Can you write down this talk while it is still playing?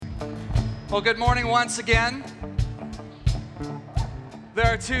Well, good morning once again. There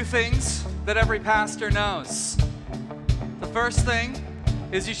are two things that every pastor knows. The first thing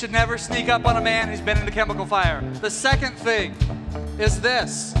is you should never sneak up on a man who's been in a chemical fire. The second thing is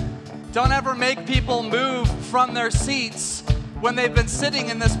this: don't ever make people move from their seats when they've been sitting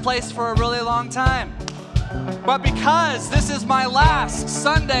in this place for a really long time. But because this is my last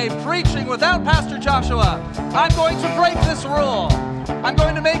Sunday preaching without Pastor Joshua, I'm going to break this rule. I'm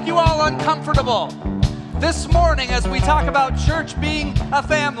going to make you all uncomfortable. This morning, as we talk about church being a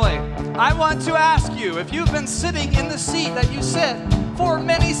family, I want to ask you, if you've been sitting in the seat that you sit for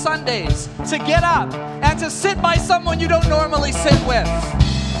many Sundays, to get up and to sit by someone you don't normally sit with.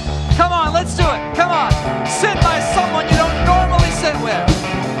 Come on, let's do it. Come on. Sit by someone you don't normally sit with.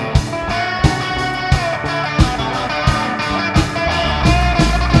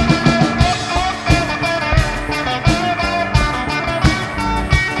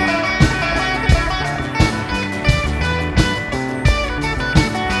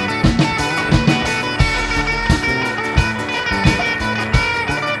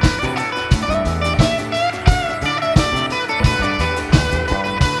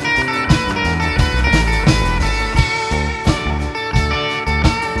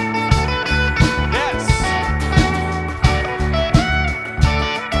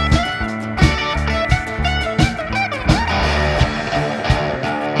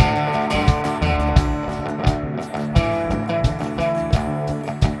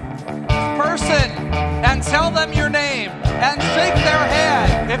 Tell them your name and shake their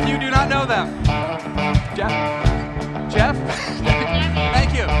hand if you do not know them. Jeff?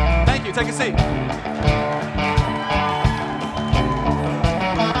 Thank you. Thank you. Take a seat.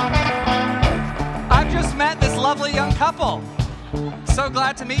 I've just met this lovely young couple. So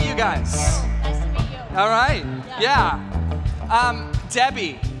glad to meet you guys. Nice to meet you. All right. Yeah.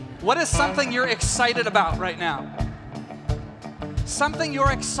 Debbie, what is something you're excited about right now? Something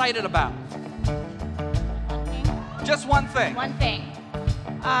you're excited about. Just one thing. One thing.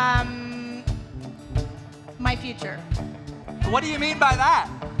 My future. What do you mean by that?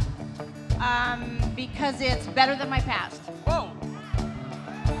 Because it's better than my past. Whoa.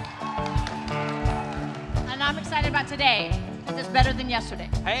 And I'm excited about today, because it's better than yesterday.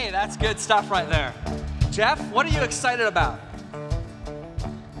 Hey, that's good stuff right there. Jeff, what are you excited about?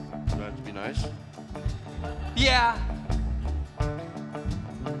 About to be nice? Yeah.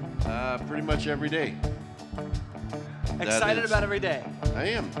 Pretty much every day. Excited about every day. I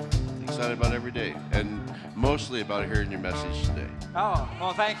am excited about every day, and mostly about hearing your message today. Oh,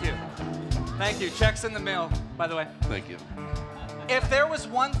 well, thank you. Thank you. Check's in the mail, by the way. Thank you. If there was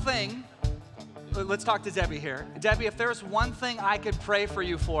one thing, let's talk to Debbie here. Debbie, if there was one thing I could pray for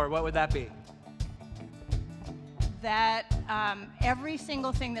you for, what would that be? That every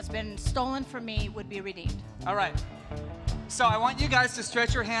single thing that's been stolen from me would be redeemed. All right. So I want you guys to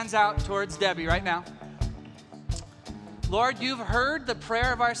stretch your hands out towards Debbie right now. Lord, you've heard the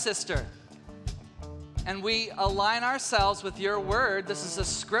prayer of our sister, and we align ourselves with your word. This is a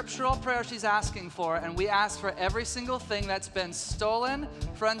scriptural prayer she's asking for, and we ask for every single thing that's been stolen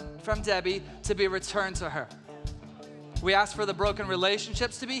from Debbie to be returned to her. We ask for the broken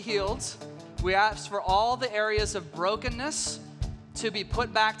relationships to be healed. We ask for all the areas of brokenness to be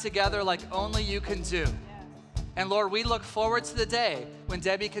put back together like only you can do. And Lord, we look forward to the day when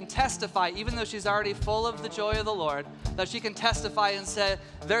Debbie can testify, even though she's already full of the joy of the Lord, that she can testify and say,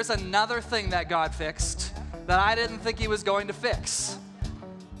 there's another thing that God fixed that I didn't think he was going to fix.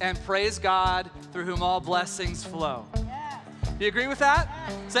 And praise God, through whom all blessings flow. Do you agree with that?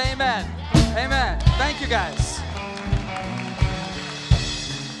 Say amen. Amen. Thank you, guys.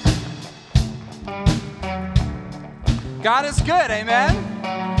 God is good, amen?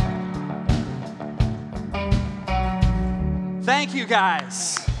 Thank you,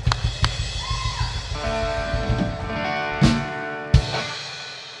 guys.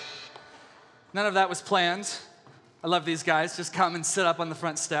 None of that was planned. I love these guys. Just come and sit up on the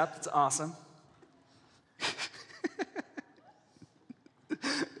front step. It's awesome.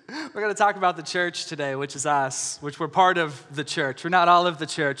 We're going to talk about the church today, which is us, which we're part of the church. We're not all of the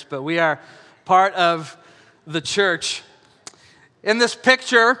church, but we are part of the church. In this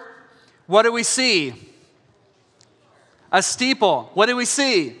picture, what do we see? A steeple. What do we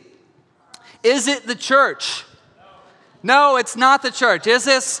see? Is it the church? No, it's not the church. Is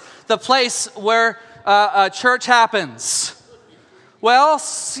this the place where a church happens? Well,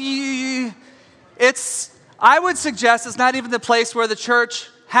 see, I would suggest it's not even the place where the church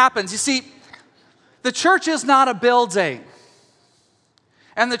happens. You see, the church is not a building,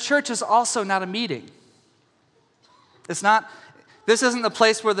 and the church is also not a meeting. It's not This isn't the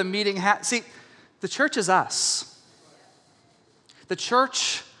place where the meeting See, the church is us. The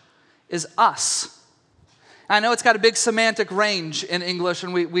church is us. I know it's got a big semantic range in English,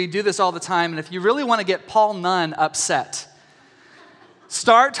 and we do this all the time. And if you really want to get Paul Nunn upset,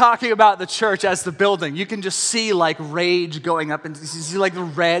 start talking about the church as the building. You can just see like rage going up, and you see like the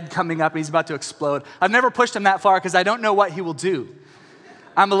red coming up, and he's about to explode. I've never pushed him that far because I don't know what he will do.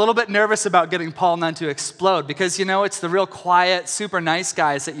 I'm a little bit nervous about getting Paul Nunn to explode because, it's the real quiet, super nice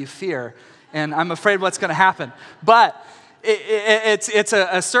guys that you fear, and I'm afraid what's going to happen. But it's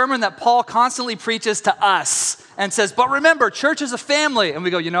a sermon that Paul constantly preaches to us and says, but remember, church is a family. And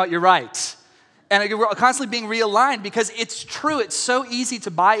we go, you know what, you're right. And we're constantly being realigned because it's true. It's so easy to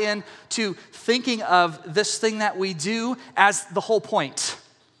buy in to thinking of this thing that we do as the whole point,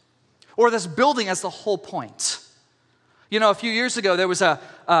 or this building as the whole point. A few years ago, there was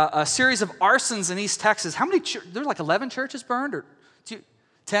a series of arsons in East Texas. How many? There were like 11 churches burned, or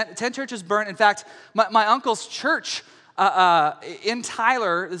 10 churches burned. In fact, my uncle's church in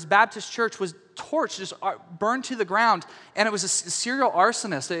Tyler, this Baptist church, was torched, just burned to the ground, and it was a serial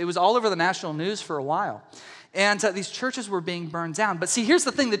arsonist. It was all over the national news for a while. And these churches were being burned down. But see, here's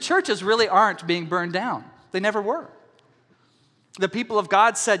the thing. The churches really aren't being burned down. They never were. The people of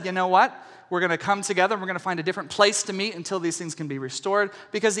God said, you know what? We're going to come together, and we're going to find a different place to meet until these things can be restored,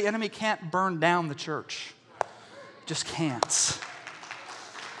 because the enemy can't burn down the church. Just can't.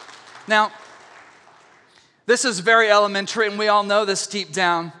 Now, this is very elementary, and we all know this deep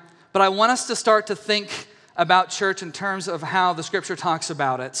down, but I want us to start to think about church in terms of how the Scripture talks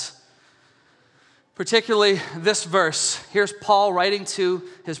about it. Particularly this verse. Here's Paul writing to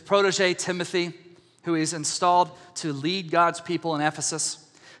his protege, Timothy, who he's installed to lead God's people in Ephesus.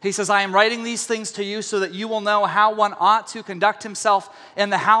 He says, I am writing these things to you so that you will know how one ought to conduct himself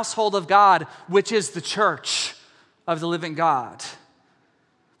in the household of God, which is the church of the living God.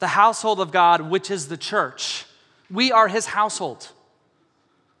 The household of God, which is the church. We are his household.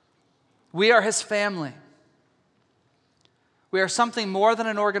 We are his family. We are something more than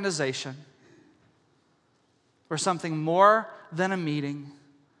an organization. We're something more than a meeting.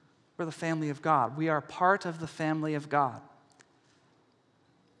 We're the family of God. We are part of the family of God.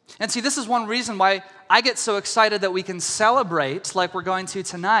 And see, this is one reason why I get so excited that we can celebrate, like we're going to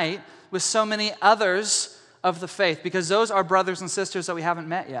tonight, with so many others of the faith, because those are brothers and sisters that we haven't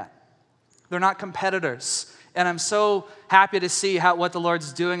met yet. They're not competitors. And I'm so happy to see what the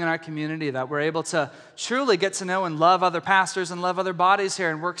Lord's doing in our community, that we're able to truly get to know and love other pastors and love other bodies here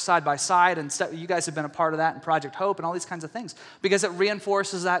and work side by side. And you guys have been a part of that in Project Hope and all these kinds of things, because it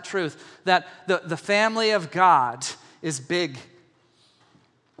reinforces that truth, that the family of God is big.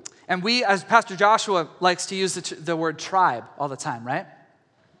 And we, as Pastor Joshua likes to use the word tribe all the time, right?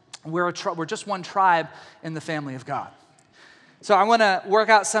 We're just one tribe in the family of God. So I want to work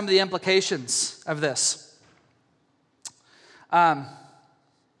out some of the implications of this.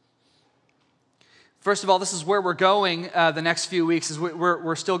 First of all, this is where we're going the next few weeks. Is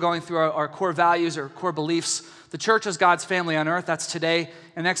we're still going through our core values or core beliefs. The church is God's family on earth. That's today. In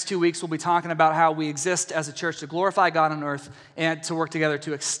the next 2 weeks, we'll be talking about how we exist as a church to glorify God on earth and to work together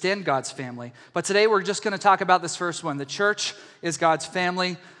to extend God's family. But today, we're just going to talk about this first one. The church is God's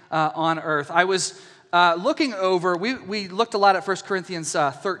family on earth. I was looking over, we looked a lot at 1 Corinthians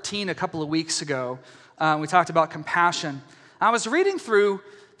 13 a couple of weeks ago. We talked about compassion. I was reading through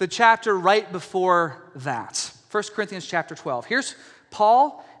the chapter right before that, 1 Corinthians chapter 12. Here's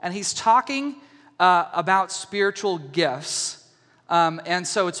Paul, and he's talking about spiritual gifts. And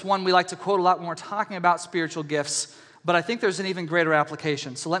so it's one we like to quote a lot when we're talking about spiritual gifts, but I think there's an even greater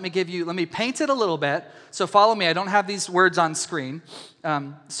application. So let me paint it a little bit. So follow me. I don't have these words on screen.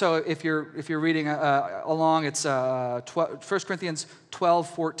 So if you're reading along, it's 1 Corinthians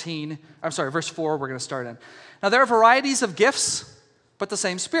 12:14. I'm sorry, verse 4 we're going to start in. Now there are varieties of gifts, but the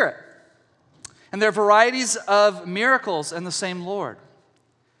same Spirit. And there are varieties of miracles and the same Lord.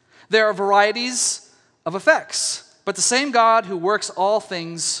 There are varieties of effects, but the same God who works all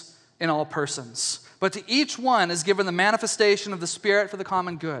things in all persons. But to each one is given the manifestation of the Spirit for the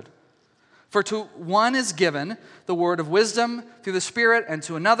common good. For to one is given the word of wisdom through the Spirit, and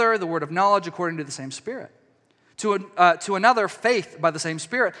to another the word of knowledge according to the same Spirit. To another faith by the same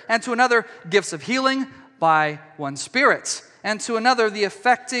Spirit, and to another gifts of healing by one Spirit, and to another the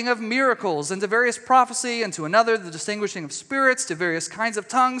effecting of miracles, and to various prophecy, and to another the distinguishing of spirits, to various kinds of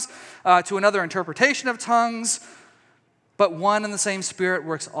tongues, to another interpretation of tongues. But one and the same Spirit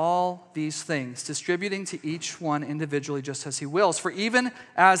works all these things, distributing to each one individually just as he wills. For even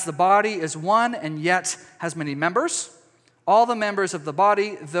as the body is one and yet has many members, all the members of the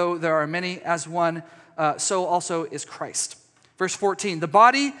body, though there are many as one, so also is Christ. Verse 14, the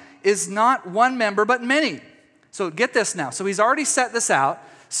body is not one member, but many. So get this now. So he's already set this out.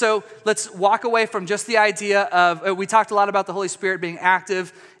 So let's walk away from just the idea of, we talked a lot about the Holy Spirit being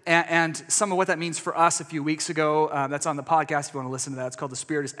active and some of what that means for us a few weeks ago. That's on the podcast if you want to listen to that. It's called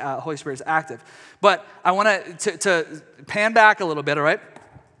Holy Spirit is Active. But I want to pan back a little bit, all right?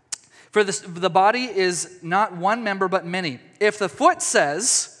 For this, the body is not one member, but many. If the foot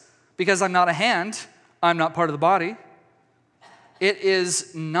says, because I'm not a hand, I'm not part of the body, it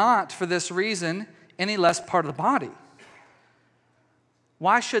is not for this reason any less part of the body.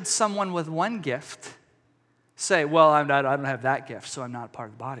 Why should someone with one gift say, well, I don't have that gift, so I'm not part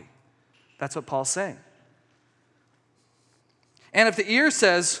of the body? That's what Paul's saying. And if the ear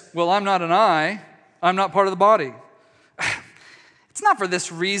says, well, I'm not an eye, I'm not part of the body. It's not for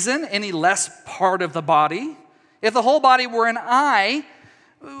this reason any less part of the body. If the whole body were an eye,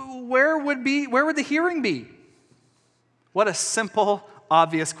 where would the hearing be? What a simple,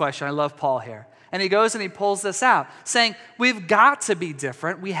 obvious question. I love Paul here. And he goes and he pulls this out, saying we've got to be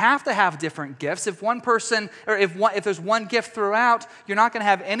different. We have to have different gifts. If one person, or if there's one gift throughout, you're not going to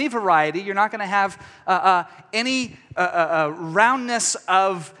have any variety. You're not going to have any roundness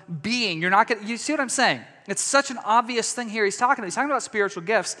of being. You're not going. You see what I'm saying? It's such an obvious thing here. He's talking about spiritual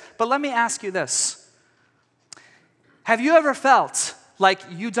gifts. But let me ask you this: have you ever felt like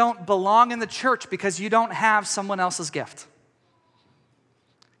you don't belong in the church because you don't have someone else's gift?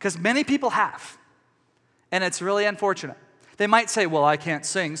 Because many people have. And it's really unfortunate. They might say, well, I can't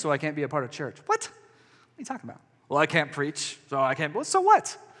sing, so I can't be a part of church. What? What are you talking about? Well, I can't preach, so I can't. Well, so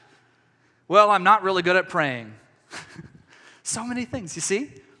what? Well, I'm not really good at praying. So many things, you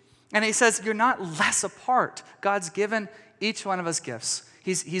see? And he says, you're not less apart. God's given each one of us gifts.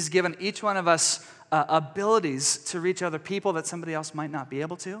 He's given each one of us abilities to reach other people that somebody else might not be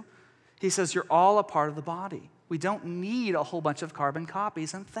able to. He says, you're all a part of the body. We don't need a whole bunch of carbon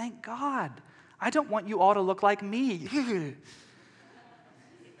copies, and thank God. I don't want you all to look like me.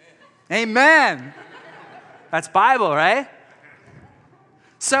 Amen. That's Bible, right?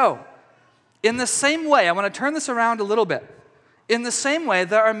 So, in the same way, I want to turn this around a little bit. In the same way,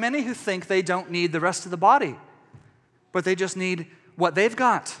 there are many who think they don't need the rest of the body, but they just need what they've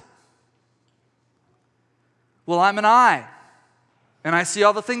got. Well, I'm an eye, and I see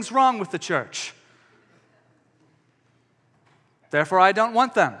all the things wrong with the church. Therefore, I don't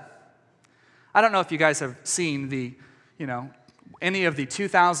want them. I don't know if you guys have seen any of the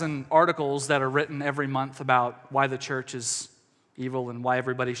 2,000 articles that are written every month about why the church is evil and why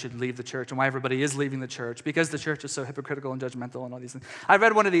everybody should leave the church and why everybody is leaving the church because the church is so hypocritical and judgmental and all these things. I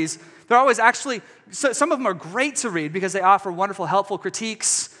read one of these. They're always some of them are great to read because they offer wonderful, helpful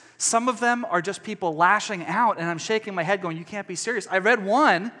critiques. Some of them are just people lashing out, and I'm shaking my head going, you can't be serious. I read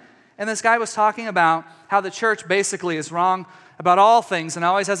one, and this guy was talking about how the church basically is wrong about all things and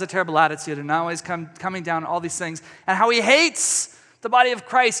always has a terrible attitude and always coming down on all these things, and how he hates the body of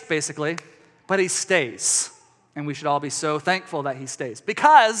Christ, basically, but he stays. And we should all be so thankful that he stays.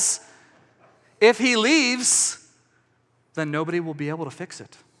 Because if he leaves, then nobody will be able to fix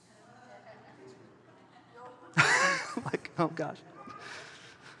it. Like, oh gosh.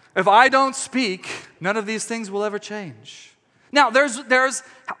 If I don't speak, none of these things will ever change. Now, there's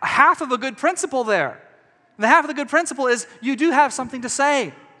half of a good principle there. The half of the good principle is you do have something to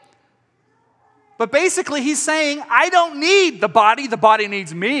say. But basically he's saying, I don't need the body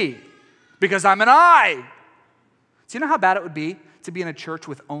needs me because I'm an eye. Do you know how bad it would be to be in a church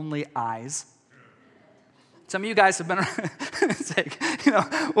with only eyes? Some of you guys have been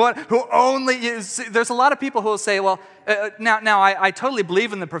there's a lot of people who will say, well, now I totally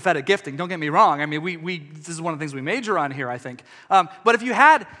believe in the prophetic gifting. Don't get me wrong. I mean, this is one of the things we major on here, I think. But if you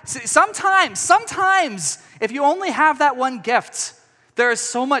had, sometimes, if you only have that one gift, there is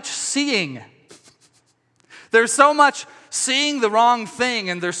so much seeing. There's so much seeing the wrong thing,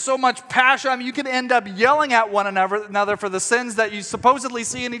 and there's so much passion. I mean, you can end up yelling at one another for the sins that you supposedly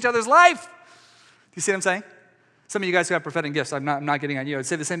see in each other's life. Do you see what I'm saying? Some of you guys who have prophetic gifts, I'm not getting on you. I'd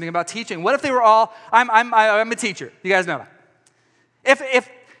say the same thing about teaching. What if they were all, I'm a teacher. You guys know that. If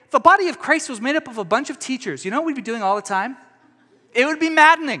the body of Christ was made up of a bunch of teachers, you know what we'd be doing all the time? It would be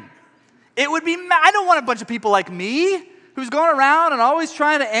maddening. I don't want a bunch of people like me who's going around and always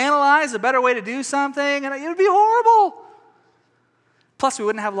trying to analyze a better way to do something, and it would be horrible. Plus, we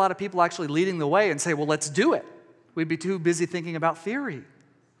wouldn't have a lot of people actually leading the way and say, well, let's do it. We'd be too busy thinking about theory.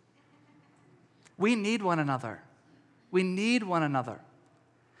 We need one another. We need one another.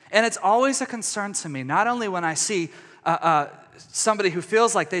 And it's always a concern to me, not only when I see somebody who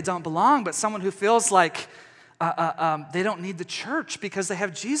feels like they don't belong, but someone who feels like they don't need the church because they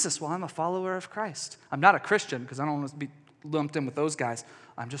have Jesus. Well, I'm a follower of Christ. I'm not a Christian because I don't want to be lumped in with those guys.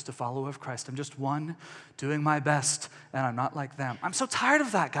 I'm just a follower of Christ. I'm just one doing my best, and I'm not like them. I'm so tired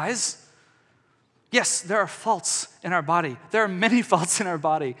of that, guys. Yes, there are faults in our body. There are many faults in our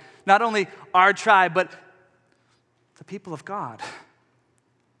body. Not only our tribe, but the people of God.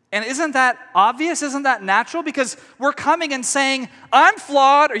 And isn't that obvious? Isn't that natural? Because we're coming and saying, I'm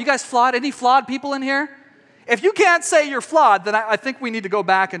flawed. Are you guys flawed? Any flawed people in here? If you can't say you're flawed, then I think we need to go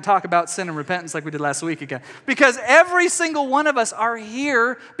back and talk about sin and repentance like we did last week again. Because every single one of us are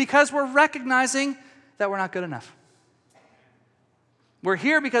here because we're recognizing that we're not good enough. We're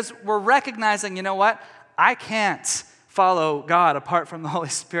here because we're recognizing, you know what? I can't follow God apart from the Holy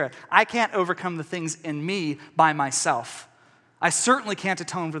Spirit. I can't overcome the things in me by myself. I certainly can't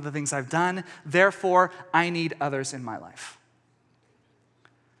atone for the things I've done. Therefore, I need others in my life.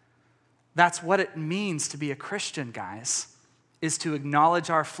 That's what it means to be a Christian, guys, is to acknowledge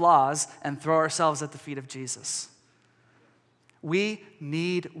our flaws and throw ourselves at the feet of Jesus. We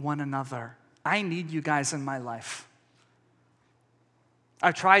need one another. I need you guys in my life.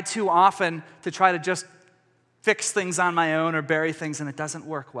 I've tried too often to try to just fix things on my own or bury things, and it doesn't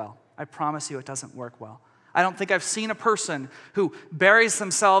work well. I promise you it doesn't work well. I don't think I've seen a person who buries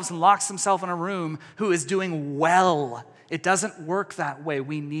themselves and locks themselves in a room who is doing well. It doesn't work that way.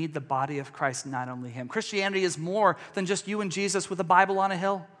 We need the body of Christ, not only him. Christianity is more than just you and Jesus with a Bible on a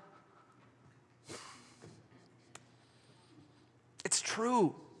hill. It's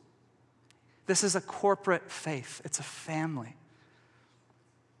true. This is a corporate faith. It's a family.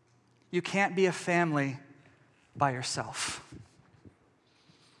 You can't be a family by yourself.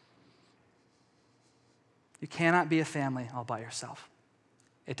 You cannot be a family all by yourself.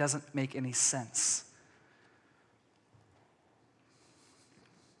 It doesn't make any sense.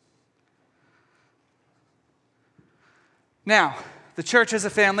 Now, the church is a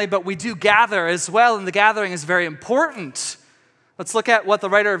family, but we do gather as well, and the gathering is very important. Let's look at what the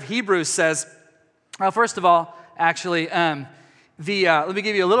writer of Hebrews says. Well, first of all, actually, let me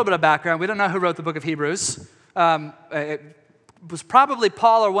give you a little bit of background. We don't know who wrote the book of Hebrews. It was probably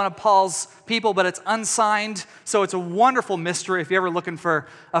Paul or one of Paul's people, but it's unsigned, so it's a wonderful mystery. If you're ever looking for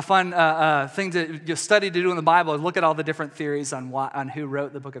a fun thing to study to do in the Bible, look at all the different theories on who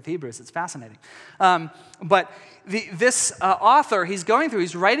wrote the book of Hebrews. It's fascinating. But this author,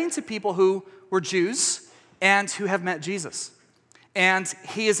 he's writing to people who were Jews and who have met Jesus. And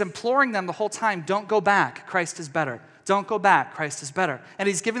he is imploring them the whole time, don't go back, Christ is better. Don't go back, Christ is better. And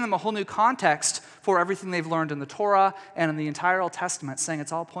he's giving them a whole new context for everything they've learned in the Torah and in the entire Old Testament, saying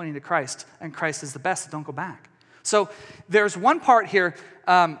it's all pointing to Christ, and Christ is the best, so don't go back. So there's one part here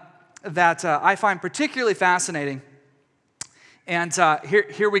that I find particularly fascinating. And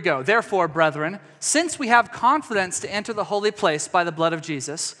here we go. Therefore, brethren, since we have confidence to enter the holy place by the blood of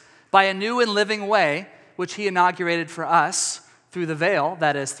Jesus, by a new and living way, which he inaugurated for us through the veil,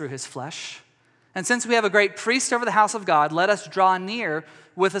 that is, through his flesh, and since we have a great priest over the house of God, let us draw near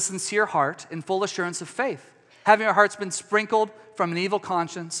with a sincere heart in full assurance of faith, having our hearts been sprinkled from an evil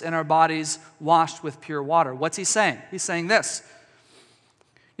conscience and our bodies washed with pure water. What's he saying? He's saying this.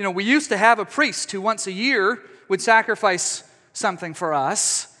 You know, we used to have a priest who once a year would sacrifice something for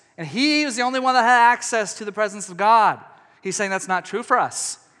us, and he was the only one that had access to the presence of God. He's saying that's not true for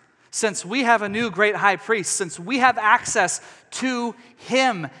us. Since we have a new great high priest, since we have access to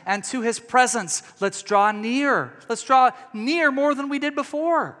him and to his presence, let's draw near. Let's draw near more than we did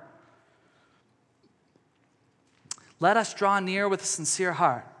before. Let us draw near with a sincere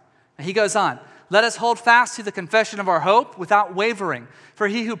heart. And he goes on, let us hold fast to the confession of our hope without wavering, for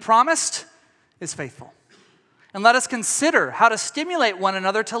he who promised is faithful. And let us consider how to stimulate one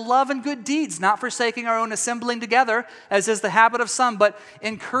another to love and good deeds, not forsaking our own assembling together, as is the habit of some, but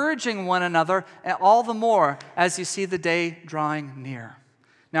encouraging one another, and all the more as you see the day drawing near.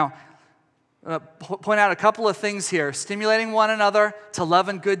 Now, point out a couple of things here. Stimulating one another to love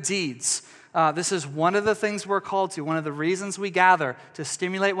and good deeds. This is one of the things we're called to, one of the reasons we gather, to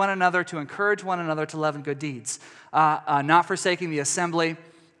stimulate one another, to encourage one another to love and good deeds. Not forsaking the assembly,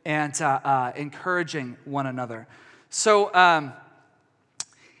 and encouraging one another. So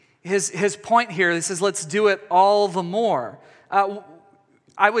his point here, he says, let's do it all the more.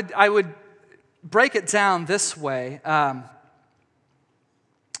 I would break it down this way.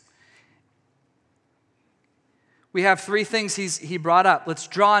 We have three things he brought up. Let's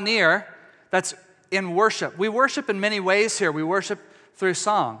draw near. That's in worship. We worship in many ways here. We worship through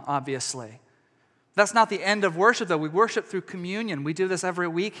song, obviously. That's not the end of worship, though. We worship through communion. We do this every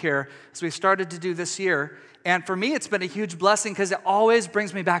week here, as we've started to do this year. And for me, it's been a huge blessing because it always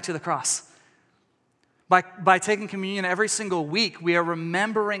brings me back to the cross. By taking communion every single week, we are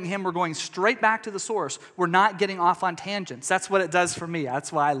remembering him. We're going straight back to the source. We're not getting off on tangents. That's what it does for me.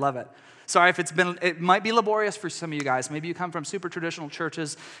 That's why I love it. Sorry if it might be laborious for some of you guys. Maybe you come from super traditional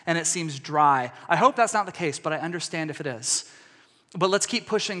churches and it seems dry. I hope that's not the case, but I understand if it is. But let's keep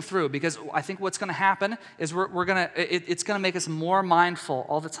pushing through, because I think what's going to happen is it's going to make us more mindful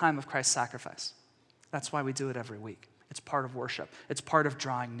all the time of Christ's sacrifice. That's why we do it every week. It's part of worship. It's part of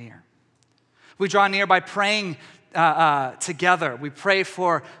drawing near. We draw near by praying together. We pray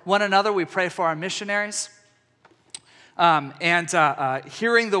for one another. We pray for our missionaries.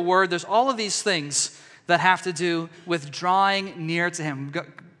 Hearing the word. There's all of these things that have to do with drawing near to him.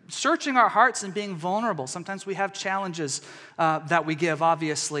 Searching our hearts and being vulnerable. Sometimes we have challenges that we give,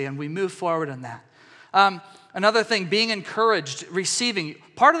 obviously, and we move forward in that. Another thing, being encouraged, receiving.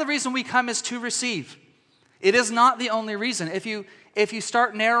 Part of the reason we come is to receive. It is not the only reason. If you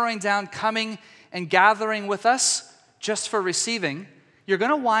start narrowing down coming and gathering with us just for receiving, you're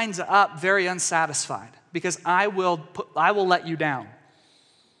going to wind up very unsatisfied, because I will let you down.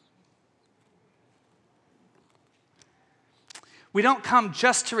 We don't come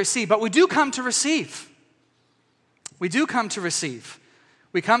just to receive, but we do come to receive. We do come to receive.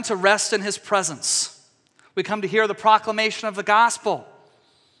 We come to rest in his presence. We come to hear the proclamation of the gospel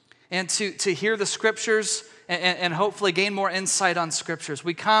and to hear the scriptures and hopefully gain more insight on scriptures.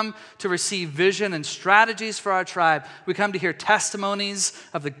 We come to receive vision and strategies for our tribe. We come to hear testimonies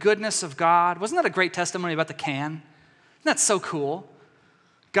of the goodness of God. Wasn't that a great testimony about the can? Isn't that so cool?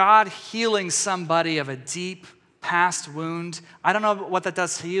 God healing somebody of a deep past wound. I don't know what that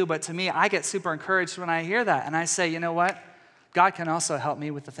does to you, but to me, I get super encouraged when I hear that. And I say, you know what? God can also help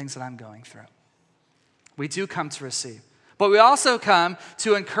me with the things that I'm going through. We do come to receive. But we also come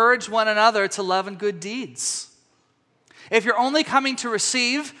to encourage one another to love and good deeds. If you're only coming to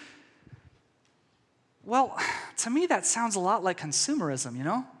receive, well, to me that sounds a lot like consumerism, you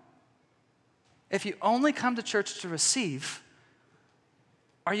know? If you only come to church to receive,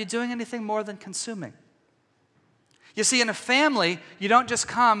 are you doing anything more than consuming? You see, in a family, you don't just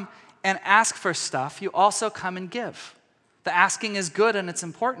come and ask for stuff, you also come and give. The asking is good and it's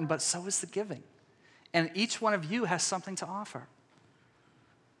important, but so is the giving. And each one of you has something to offer.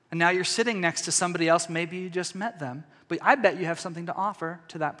 And now you're sitting next to somebody else, maybe you just met them, but I bet you have something to offer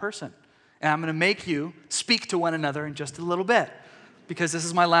to that person. And I'm going to make you speak to one another in just a little bit, because this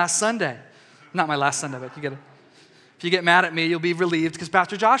is my last Sunday. Not my last Sunday, but if you get mad at me, you'll be relieved, because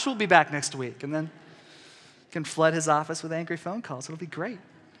Pastor Josh will be back next week, and then you can flood his office with angry phone calls. It'll be great.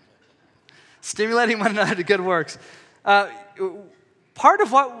 Stimulating one another to good works. Part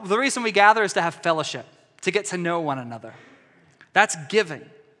of the reason we gather is to have fellowship, to get to know one another. That's giving.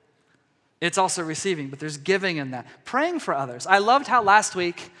 It's also receiving, but there's giving in that. Praying for others. I loved how last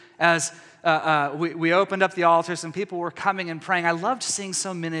week, as we opened up the altars and people were coming and praying, I loved seeing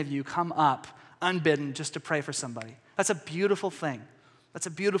so many of you come up unbidden just to pray for somebody. That's a beautiful thing. That's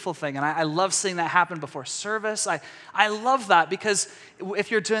a beautiful thing, and I love seeing that happen before service. I love that, because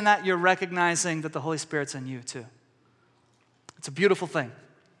if you're doing that, you're recognizing that the Holy Spirit's in you too. It's a beautiful thing.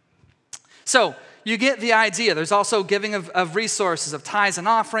 So, you get the idea. There's also giving of resources, of tithes and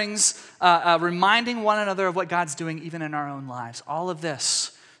offerings, reminding one another of what God's doing even in our own lives. All of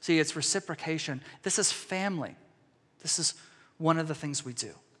this. See, it's reciprocation. This is family. This is one of the things we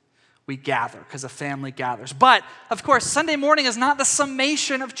do. We gather because a family gathers. But, of course, Sunday morning is not the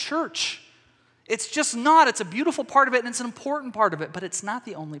summation of church. It's just not. It's a beautiful part of it, and it's an important part of it, but it's not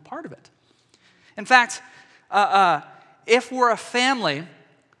the only part of it. In fact, if we're a family,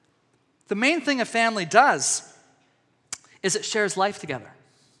 the main thing a family does is it shares life together.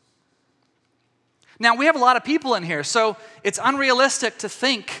 Now, we have a lot of people in here, so it's unrealistic to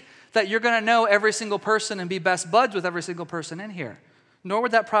think that you're going to know every single person and be best buds with every single person in here. Nor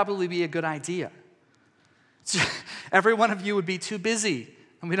would that probably be a good idea. Every one of you would be too busy,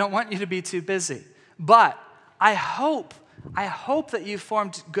 and we don't want you to be too busy. But I hope that you've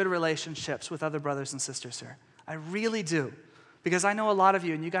formed good relationships with other brothers and sisters here. I really do, because I know a lot of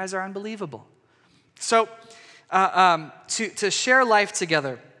you, and you guys are unbelievable. So to share life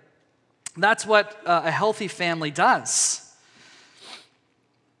together, that's what a healthy family does.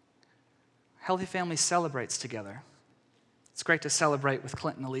 A healthy family celebrates together. It's great to celebrate with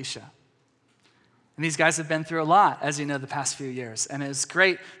Clint and Alicia. And these guys have been through a lot, as you know, the past few years. And it's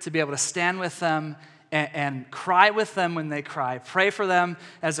great to be able to stand with them and cry with them when they cry, pray for them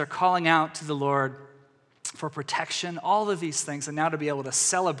as they're calling out to the Lord for protection, all of these things. And now to be able to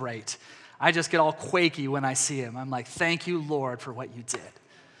celebrate, I just get all quaky when I see him. I'm like, thank you, Lord, for what you did.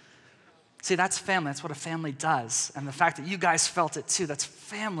 See, that's family. That's what a family does. And the fact that you guys felt it too, that's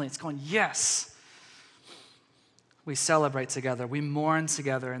family. It's going, yes. We celebrate together. We mourn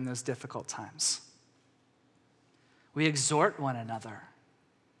together in those difficult times. We exhort one another,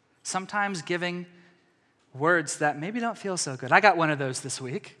 sometimes giving words that maybe don't feel so good. I got one of those this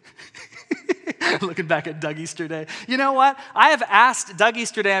week. Looking back at Doug Easterday. You know what? I have asked Doug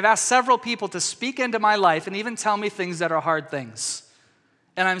Easterday, I've asked several people to speak into my life and even tell me things that are hard things.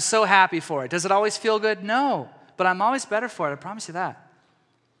 And I'm so happy for it. Does it always feel good? No. But I'm always better for it. I promise you that.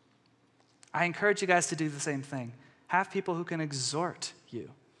 I encourage you guys to do the same thing. Have people who can exhort you,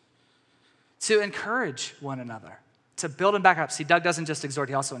 to encourage one another, to build them back up. See, Doug doesn't just exhort,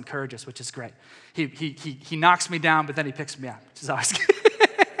 he also encourages, which is great. He knocks me down, but then he picks me up, which is always good.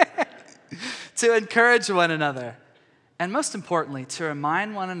 To encourage one another. And most importantly, to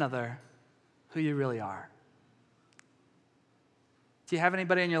remind one another who you really are. Do you have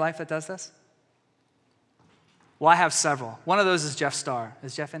anybody in your life that does this? Well, I have several. One of those is Jeff Starr.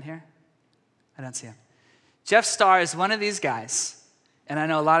 Is Jeff in here? I don't see him. Jeff Starr is one of these guys, and I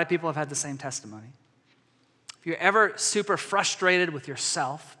know a lot of people have had the same testimony. If you're ever super frustrated with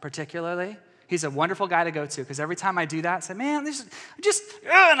yourself, particularly, he's a wonderful guy to go to, because every time I do that, I say, man,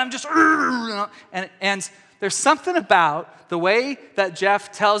 and there's something about the way that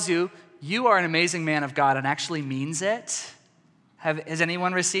Jeff tells you, you are an amazing man of God, and actually means it. Has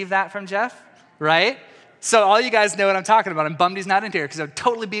anyone received that from Jeff? Right? So all you guys know what I'm talking about. I'm bummed he's not in here, because I would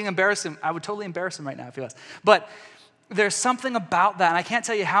totally embarrass him right now if he was. But there's something about that, and I can't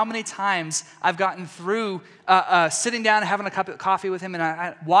tell you how many times I've gotten through sitting down and having a cup of coffee with him, and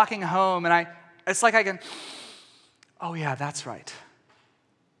I walking home, and it's like I can, oh yeah, that's right.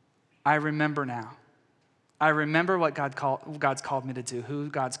 I remember now. I remember what God's called me to do, who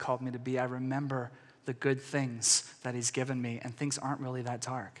God's called me to be. I remember the good things that he's given me, and things aren't really that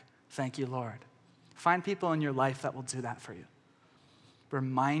dark. Thank you, Lord. Find people in your life that will do that for you.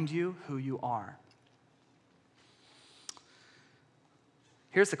 Remind you who you are.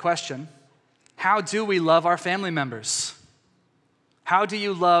 Here's the question. How do we love our family members? How do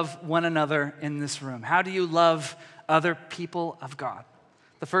you love one another in this room? How do you love other people of God?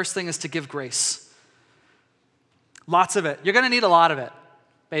 The first thing is to give grace. Lots of it. You're going to need a lot of it,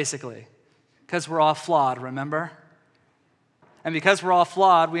 basically, because we're all flawed, remember? And because we're all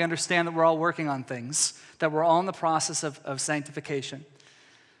flawed, we understand that we're all working on things, that we're all in the process of sanctification.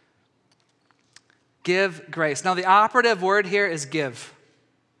 Give grace. Now, the operative word here is give.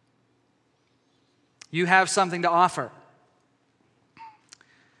 You have something to offer.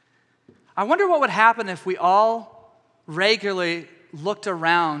 I wonder what would happen if we all regularly looked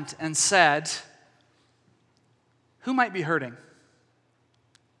around and said, who might be hurting?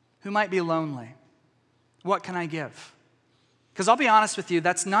 Who might be lonely? What can I give? Because I'll be honest with you,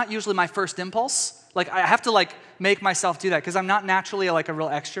 that's not usually my first impulse. I have to make myself do that, because I'm not naturally a real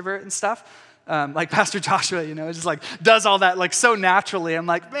extrovert and stuff. Like Pastor Joshua, just does all that so naturally. I'm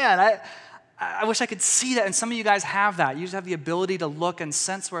like, man, I wish I could see that. And some of you guys have that. You just have the ability to look and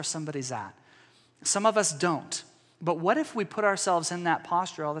sense where somebody's at. Some of us don't. But what if we put ourselves in that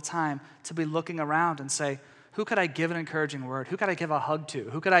posture all the time to be looking around and say, who could I give an encouraging word? Who could I give a hug to?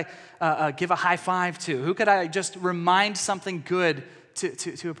 Who could I give a high five to? Who could I just remind something good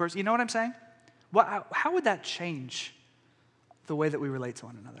to a person? You know what I'm saying? How would that change the way that we relate to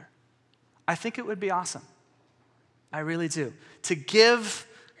one another? I think it would be awesome. I really do. To give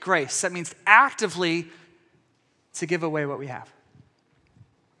grace, that means actively to give away what we have.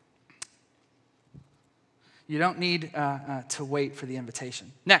 You don't need to wait for the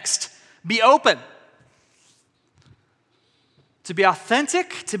invitation. Next, be open. To be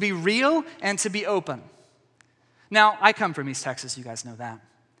authentic, to be real, and to be open. Now, I come from East Texas, you guys know that.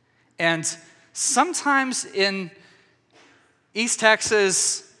 And sometimes in East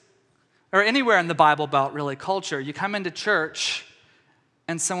Texas, or anywhere in the Bible Belt, really, culture, you come into church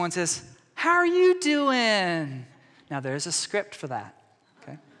and someone says, how are you doing? Now, there's a script for that,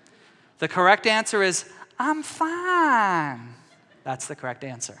 okay? The correct answer is, I'm fine. That's the correct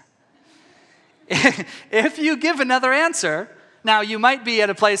answer. If you give another answer, now you might be at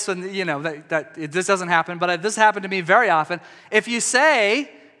a place when, that this doesn't happen, but this happened to me very often. If you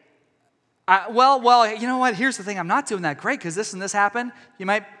say, well, you know what, here's the thing, I'm not doing that great because this and this happened, you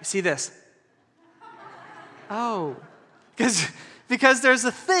might see this. Oh, because there's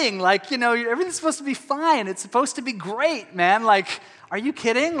a thing, everything's supposed to be fine. It's supposed to be great, man. Are you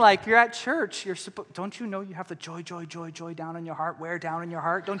kidding? You're at church. Don't you know you have the joy, joy, joy, joy down in your heart? Where down in your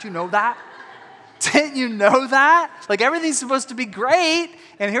heart? Don't you know that? Didn't you know that? Everything's supposed to be great,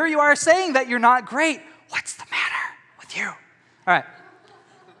 and here you are saying that you're not great. What's the matter with you? All right.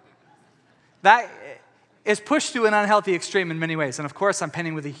 is pushed to an unhealthy extreme in many ways. And of course, I'm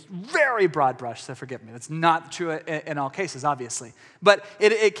painting with a very broad brush, so forgive me. That's not true in all cases, obviously. But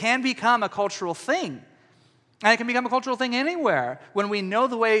it can become a cultural thing. And it can become a cultural thing anywhere when we know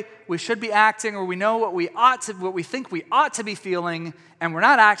the way we should be acting, or we know what we think we ought to be feeling, and we're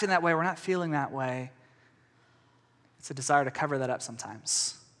not acting that way, we're not feeling that way. It's a desire to cover that up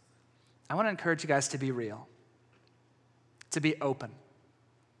sometimes. I want to encourage you guys to be real, to be open.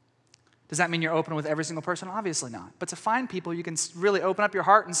 Does that mean you're open with every single person? Obviously not. But to find people you can really open up your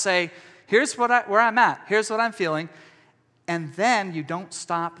heart and say, here's where I'm at, here's what I'm feeling, and then you don't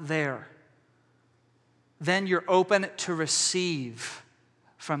stop there. Then you're open to receive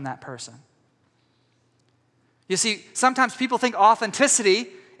from that person. You see, sometimes people think authenticity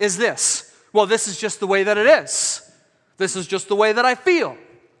is this. Well, this is just the way that it is. This is just the way that I feel.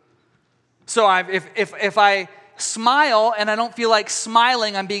 So if I smile and I don't feel like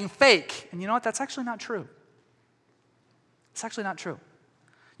smiling, I'm being fake. And you know what? That's actually not true. It's actually not true.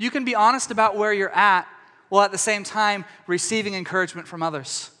 You can be honest about where you're at while at the same time receiving encouragement from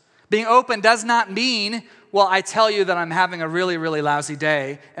others. Being open does not mean, well, I tell you that I'm having a really, really lousy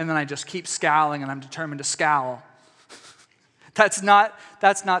day, and then I just keep scowling and I'm determined to scowl. That's not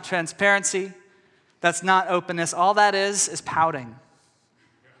transparency. That's not openness. All that is pouting.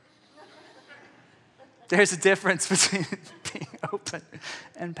 There's a difference between being open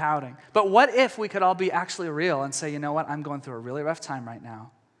and pouting. But what if we could all be actually real and say, you know what, I'm going through a really rough time right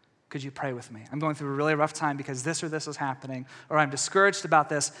now. Could you pray with me? I'm going through a really rough time because this or this is happening, or I'm discouraged about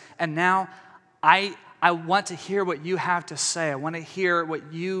this, and now I want to hear what you have to say. I want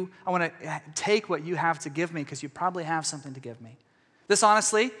to take what you have to give me, because you probably have something to give me. This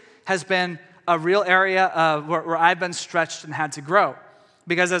honestly has been a real area where I've been stretched and had to grow.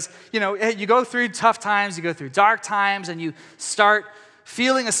 Because as you know, you go through tough times, you go through dark times, and you start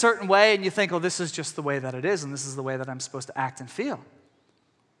feeling a certain way, and you think, oh, this is just the way that it is, and this is the way that I'm supposed to act and feel.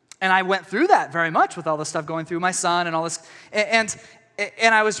 And I went through that very much with all this stuff going through my son and all this. And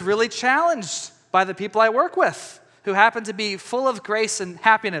I was really challenged by the people I work with, who happen to be full of grace and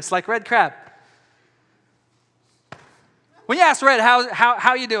happiness, like Red Crab. When you ask Red,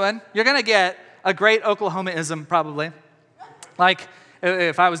 how you doing, you're going to get a great Oklahoma-ism, probably. Like,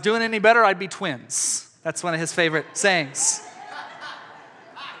 if I was doing any better, I'd be twins. That's one of his favorite sayings.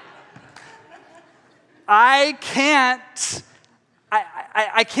 I can't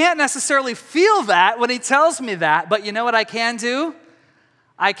necessarily feel that when he tells me that, but you know what I can do?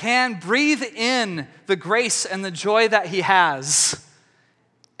 I can breathe in the grace and the joy that he has.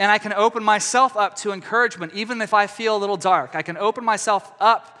 And I can open myself up to encouragement, even if I feel a little dark. I can open myself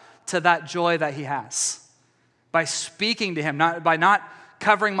up to that joy that he has by speaking to him, by not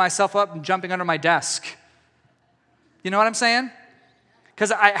covering myself up and jumping under my desk. You know what I'm saying?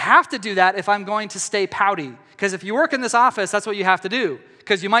 Because I have to do that if I'm going to stay pouty. Because if you work in this office, that's what you have to do.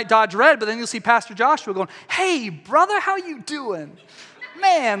 Because you might dodge Red, but then you'll see Pastor Joshua going, hey, brother, how you doing?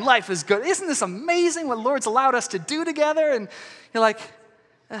 Man, life is good. Isn't this amazing what the Lord's allowed us to do together? And you're like,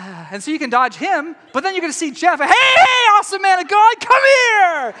 and so you can dodge him, but then you're going to see Jeff, hey, awesome man of God, come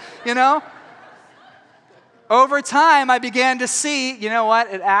here, you know? Over time, I began to see, you know what,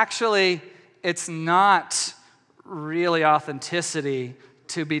 it's not really authenticity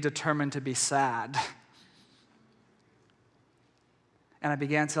to be determined to be sad. And I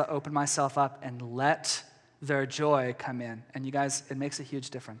began to open myself up and let their joy come in. And you guys, it makes a huge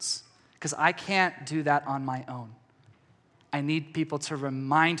difference. Because I can't do that on my own. I need people to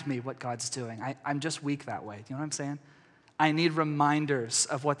remind me what God's doing. I'm just weak that way. Do you know what I'm saying? I need reminders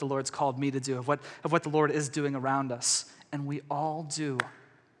of what the Lord's called me to do, of what the Lord is doing around us. And we all do.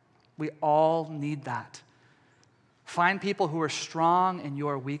 We all need that. Find people who are strong in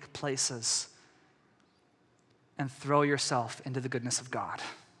your weak places and throw yourself into the goodness of God.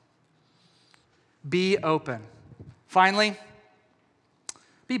 Be open. Finally,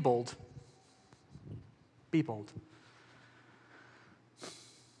 be bold. Be bold.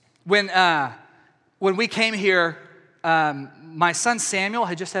 When we came here, my son Samuel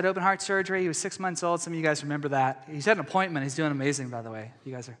had just had open heart surgery. He was 6 months old. Some of you guys remember that. He's had an appointment. He's doing amazing, by the way.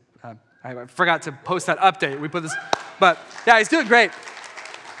 You guys are, I forgot to post that update. We put this, but yeah, he's doing great.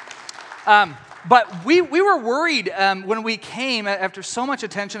 But we were worried when we came, after so much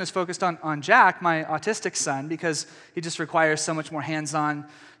attention is focused on Jack, my autistic son, because he just requires so much more hands-on,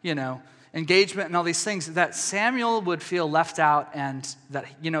 engagement and all these things, that Samuel would feel left out, and that,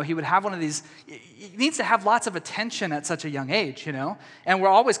 he would have one of these, he needs to have lots of attention at such a young age, And we're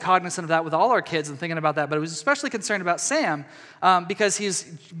always cognizant of that with all our kids and thinking about that, but I was especially concerned about Sam because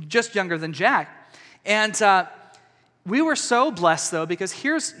he's just younger than Jack. And we were so blessed, though, because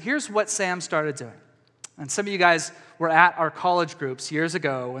here's what Sam started doing. And some of you guys were at our college groups years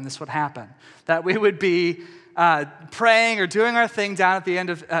ago when this would happen, that we would be praying or doing our thing down at the end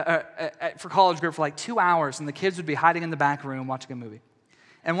of, for college group for like 2 hours, and the kids would be hiding in the back room watching a movie.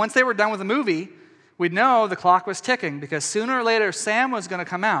 And once they were done with the movie, we'd know the clock was ticking because sooner or later Sam was going to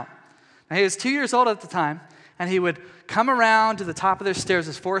come out. Now, he was 2 years old at the time, and he would come around to the top of their stairs.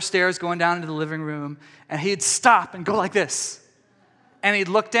 There's 4 stairs going down into the living room, and he'd stop and go like this. And he'd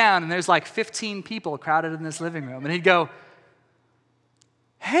look down, and there's like 15 people crowded in this living room. And he'd go,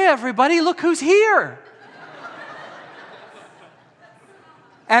 "Hey, everybody, look who's here."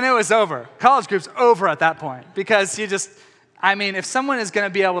 And it was over. College group's over at that point because if someone is going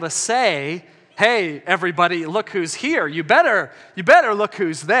to be able to say, "Hey, everybody, look who's here," you better look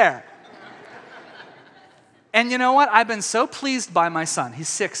who's there. And you know what? I've been so pleased by my son. He's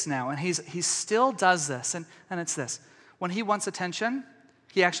 6 now, and he still does this. And it's this. When he wants attention,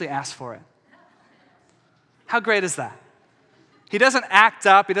 he actually asks for it. How great is that? He doesn't act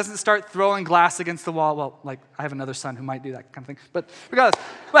up. He doesn't start throwing glass against the wall. Well, like, I have another son who might do that kind of thing. But regardless,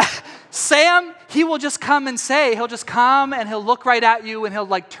 Sam, he will just come and say, he'll just come and he'll look right at you and he'll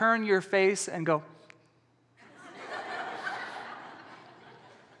like turn your face and go.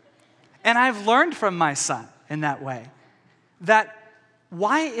 And I've learned from my son in that way that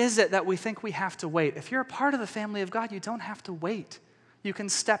why is it that we think we have to wait? If you're a part of the family of God, you don't have to wait. You can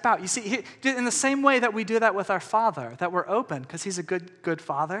step out. You see, in the same way that we do that with our Father, that we're open because He's a good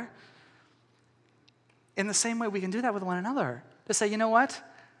Father, in the same way we can do that with one another. To say, you know what?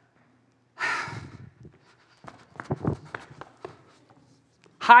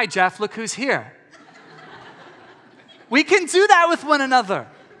 Hi, Jeff, look who's here. We can do that with one another.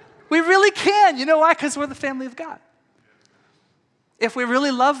 We really can. You know why? Because we're the family of God. If we really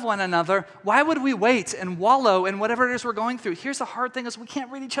love one another, why would we wait and wallow in whatever it is we're going through? Here's the hard thing is we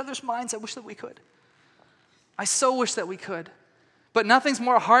can't read each other's minds. I wish that we could. I so wish that we could. But nothing's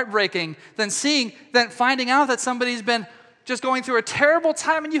more heartbreaking than finding out that somebody's been just going through a terrible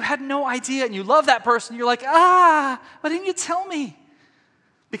time and you had no idea and you love that person. You're like, why didn't you tell me?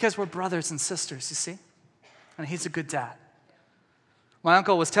 Because we're brothers and sisters, you see? And he's a good dad. My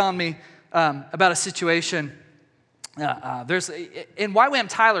uncle was telling me about a situation. In YWAM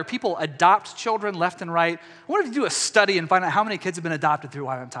Tyler, people adopt children left and right. I wanted to do a study and find out how many kids have been adopted through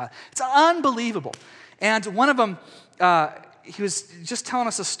YWAM Tyler. It's unbelievable. And one of them, he was just telling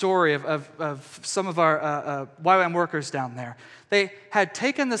us a story of some of our YWAM workers down there. They had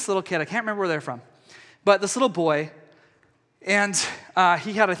taken this little kid, I can't remember where they're from, but this little boy, and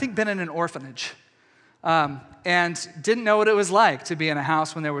he had, I think, been in an orphanage and didn't know what it was like to be in a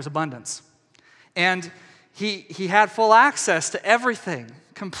house when there was abundance. And he had full access to everything,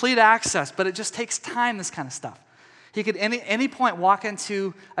 complete access, but it just takes time, this kind of stuff. He could any point walk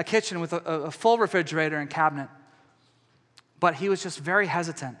into a kitchen with a full refrigerator and cabinet, but he was just very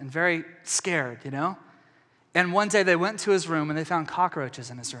hesitant and very scared, you know? And one day they went to his room and they found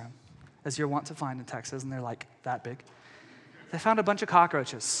cockroaches in his room, as you're wont to find in Texas, and they're like that big. They found a bunch of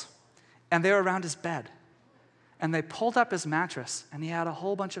cockroaches, and they were around his bed. And they pulled up his mattress, and he had a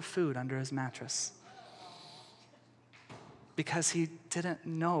whole bunch of food under his mattress. Because he didn't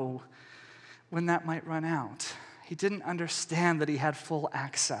know when that might run out. He didn't understand that he had full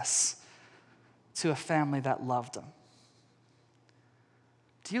access to a family that loved him.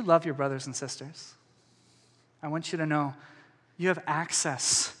 Do you love your brothers and sisters? I want you to know you have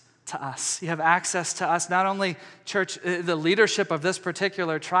access to us. You have access to us, not only church, the leadership of this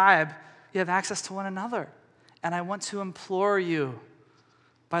particular tribe, you have access to one another. And I want to implore you,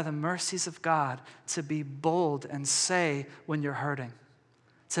 by the mercies of God, to be bold and say when you're hurting.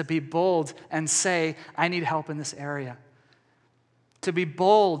 To be bold and say, I need help in this area. To be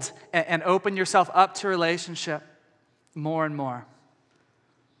bold and open yourself up to relationship more and more.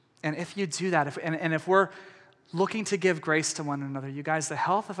 And if you do that, if we're looking to give grace to one another, you guys, the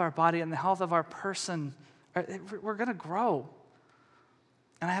health of our body and the health of our person, we're going to grow.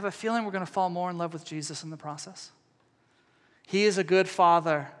 And I have a feeling we're going to fall more in love with Jesus in the process. He is a good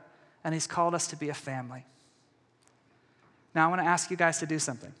father, and he's called us to be a family. Now I want to ask you guys to do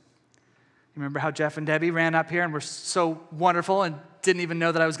something. You remember how Jeff and Debbie ran up here and were so wonderful and didn't even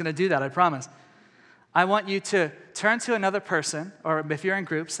know that I was going to do that, I promise. I want you to turn to another person, or if you're in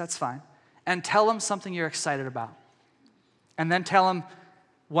groups, that's fine, and tell them something you're excited about. And then tell them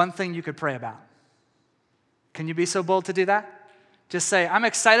one thing you could pray about. Can you be so bold to do that? Just say, I'm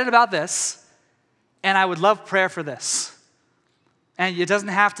excited about this, and I would love prayer for this. And it doesn't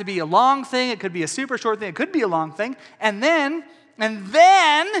have to be a long thing. It could be a super short thing. It could be a long thing. And then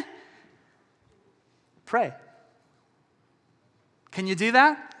pray. Can you do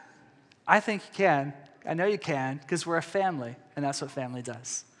that? I think you can. I know you can, because we're a family, and that's what family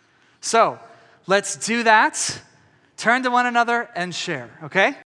does. So let's do that. Turn to one another and share, okay?